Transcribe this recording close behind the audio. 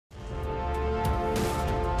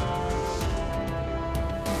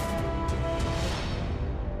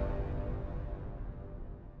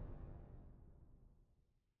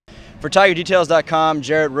For TigerDetails.com,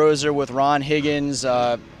 Jerit Roser with Ron Higgins.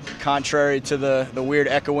 Contrary to the weird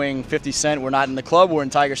echoing 50 Cent, we're not in the club, we're in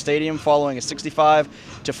Tiger Stadium following a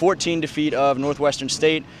 65-14 defeat of Northwestern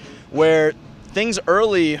State, where things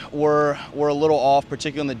early were a little off,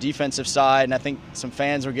 particularly on the defensive side, and I think some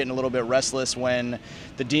fans were getting a little bit restless when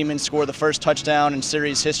the Demons score the first touchdown in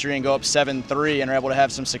series history and go up 7-3 and are able to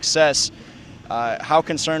have some success. How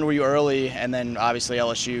concerned were you early, and then obviously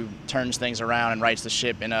LSU turns things around and rights the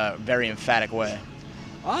ship in a very emphatic way?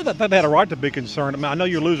 I thought they had a right to be concerned. I mean, I know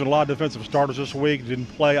you're losing a lot of defensive starters this week, didn't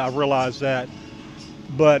play, I realize that.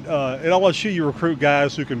 But at LSU, you recruit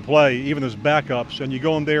guys who can play, even as backups, and you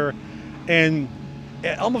go in there, and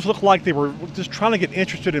it almost looked like they were just trying to get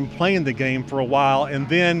interested in playing the game for a while, and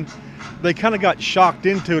then they kind of got shocked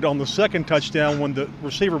into it on the second touchdown when the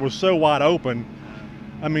receiver was so wide open.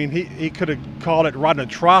 I mean, he could have called it riding a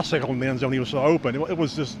tricycle in the end zone. He was so open. It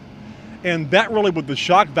was just, and that really, with the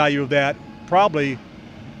shock value of that, probably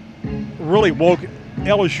really woke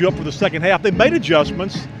LSU up for the second half. They made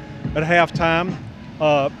adjustments at halftime.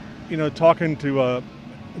 Talking to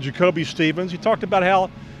Jacoby Stevens, he talked about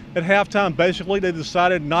how at halftime, basically, they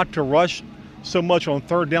decided not to rush so much on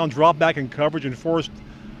third down, drop back in coverage, and forced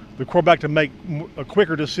the quarterback to make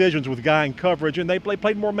quicker decisions with guy in coverage, and they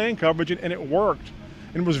played more man coverage, and it worked.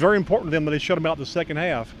 And it was very important to them that they shut them out in the second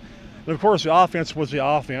half. And, of course, the offense was the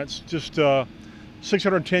offense. Just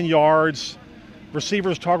 610 yards.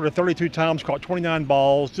 Receivers targeted 32 times, caught 29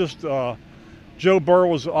 balls. Just Joe Burrow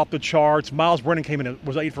was off the charts. Miles Brennan came in,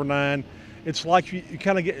 was 8 for 9. It's like you're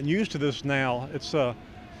kind of getting used to this now. It's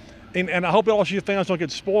and I hope LSU fans don't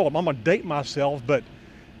get spoiled. I'm going to date myself, but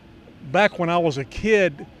back when I was a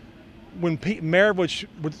kid, when Pete Maravich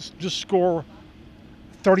would just score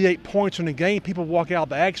 38 points in a game, people walk out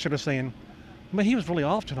the Ag Center saying, man, he was really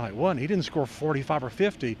off tonight, wasn't he? He didn't score 45 or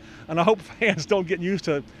 50. And I hope fans don't get used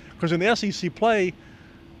to it, because in the SEC play,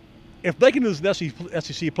 if they can do the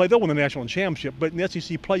SEC play, they'll win the national championship. But in the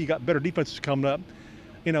SEC play, you got better defenses coming up.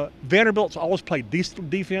 You know, Vanderbilt's always played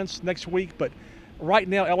decent defense next week, but right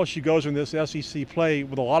now LSU goes in this SEC play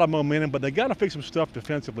with a lot of momentum, but they got to fix some stuff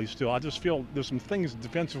defensively still. I just feel there's some things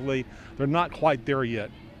defensively, they're not quite there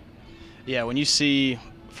yet. Yeah, when you see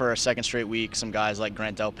for a second straight week some guys like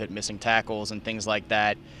Grant Delpit missing tackles and things like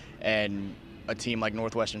that, and a team like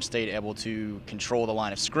Northwestern State able to control the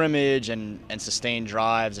line of scrimmage and sustain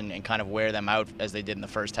drives and kind of wear them out as they did in the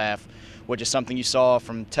first half, which is something you saw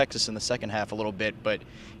from Texas in the second half a little bit. But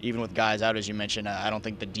even with guys out, as you mentioned, I don't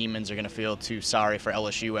think the Demons are going to feel too sorry for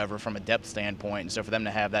LSU ever from a depth standpoint. And so for them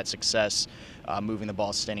to have that success moving the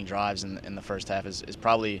ball, sustaining drives in the first half is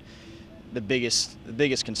probably the biggest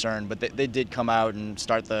concern. But they did come out and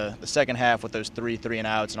start the second half with those three and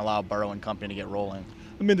outs and allow Burrow and company to get rolling.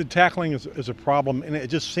 I mean, the tackling is a problem, and it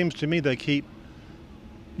just seems to me they keep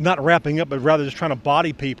not wrapping up, but rather just trying to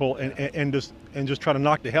body people and just try to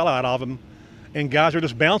knock the hell out of them. And guys are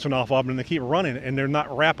just bouncing off of them, and they keep running, and they're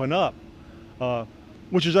not wrapping up,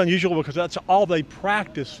 which is unusual because that's all they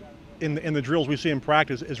practice in the drills we see in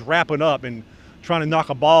practice is wrapping up and trying to knock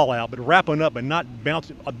a ball out, but wrapping up and not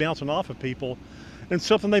bouncing off of people. And it's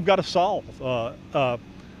something they've got to solve.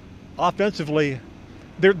 Offensively,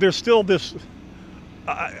 there's still this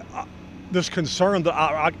concern that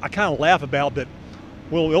I kind of laugh about, that,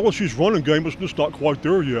 well, LSU's running game is just not quite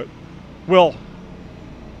there yet. Well,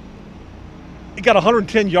 he got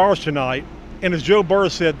 110 yards tonight, and as Joe Burrow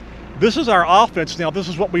said, this is our offense now. This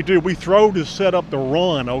is what we do. We throw to set up the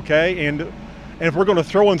run, okay? And if we're going to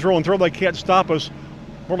throw and throw and throw, they can't stop us.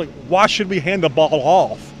 Really, why should we hand the ball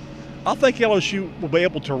off? I think LSU will be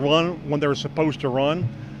able to run when they're supposed to run.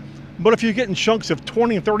 But if you're getting chunks of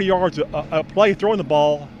 20 and 30 yards a play throwing the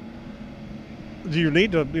ball, do you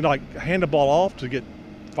need to hand the ball off to get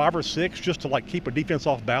 5 or 6 just to keep a defense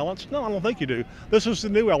off balance? No, I don't think you do. This is the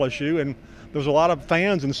new LSU, and there's a lot of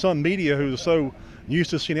fans and some media who are so used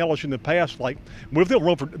to seeing LSU in the past, well, if they'll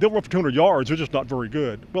run for 200 yards, they're just not very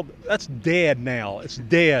good. Well, that's dead now. It's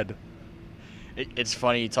dead. It's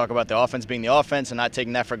funny you talk about the offense being the offense and not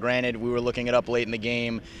taking that for granted. We were looking it up late in the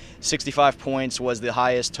game. 65 points was the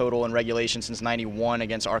highest total in regulation since '91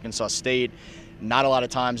 against Arkansas State. Not a lot of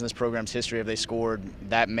times in this program's history have they scored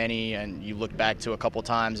that many, and you look back to a couple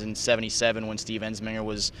times in '77 when Steve Ensminger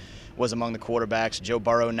was among the quarterbacks. Joe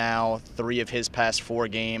Burrow now, 3 of his past 4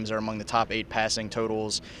 games are among the top 8 passing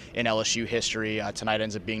totals in LSU history. Tonight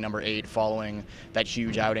ends up being number 8 following that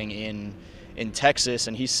huge outing in Texas,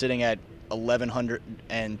 and he's sitting at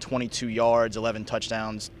 1,122 yards, 11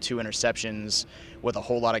 touchdowns, 2 interceptions, with a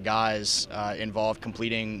whole lot of guys involved,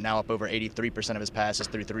 completing now up over 83% of his passes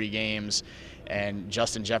through 3 games. And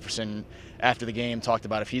Justin Jefferson, after the game, talked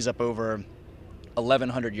about if he's up over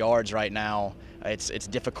 1,100 yards right now. It's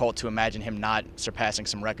difficult to imagine him not surpassing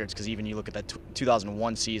some records, because even you look at that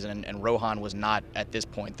 2001 season, and Rohan was not at this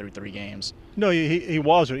point through 3 games. No, he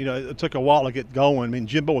wasn't. It took a while to get going. I mean,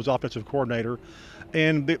 Jimbo was offensive coordinator,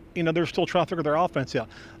 and they're still trying to figure their offense out.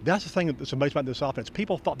 That's the thing that's amazing about this offense.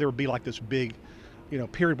 People thought there would be like this big,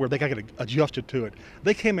 period where they got to get adjusted to it.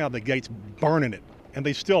 They came out of the gates burning it, and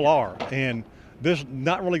they still are. And this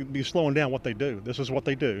not really be slowing down what they do. This is what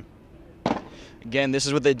they do. Again, this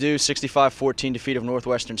is what they do. 65-14 defeat of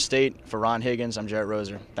Northwestern State. For Ron Higgins, I'm Jerit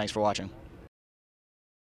Roser. Thanks for watching.